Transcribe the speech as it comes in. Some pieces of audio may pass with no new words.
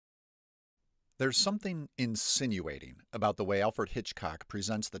There's something insinuating about the way Alfred Hitchcock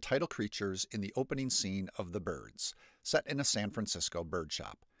presents the title creatures in the opening scene of The Birds, set in a San Francisco bird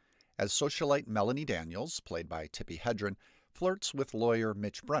shop. As socialite Melanie Daniels, played by Tippi Hedren, flirts with lawyer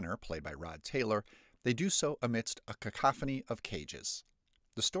Mitch Brenner, played by Rod Taylor, they do so amidst a cacophony of cages.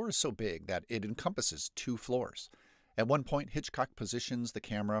 The store is so big that it encompasses 2 floors. At one point, Hitchcock positions the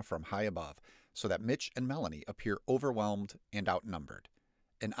camera from high above so that Mitch and Melanie appear overwhelmed and outnumbered.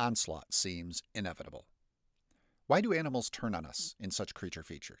 An onslaught seems inevitable. Why do animals turn on us in such creature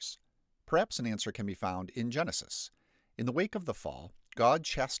features? Perhaps an answer can be found in Genesis. In the wake of the fall, God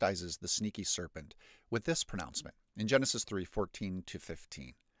chastises the sneaky serpent with this pronouncement in Genesis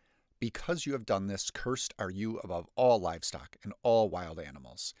 3:14-15. Because you have done this, cursed are you above all livestock and all wild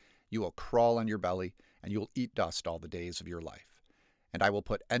animals. You will crawl on your belly, and you will eat dust all the days of your life. And I will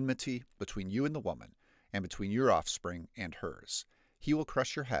put enmity between you and the woman, and between your offspring and hers. He will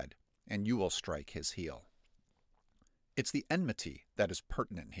crush your head, and you will strike his heel. It's the enmity that is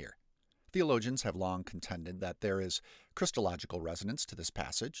pertinent here. Theologians have long contended that there is Christological resonance to this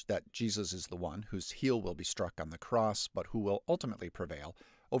passage, that Jesus is the one whose heel will be struck on the cross, but who will ultimately prevail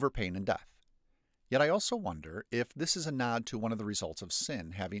over pain and death. Yet I also wonder if this is a nod to one of the results of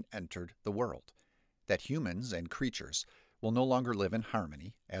sin having entered the world, that humans and creatures will no longer live in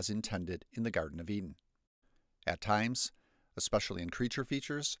harmony as intended in the Garden of Eden. At times, especially in creature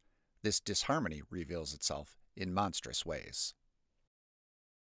features, this disharmony reveals itself in monstrous ways.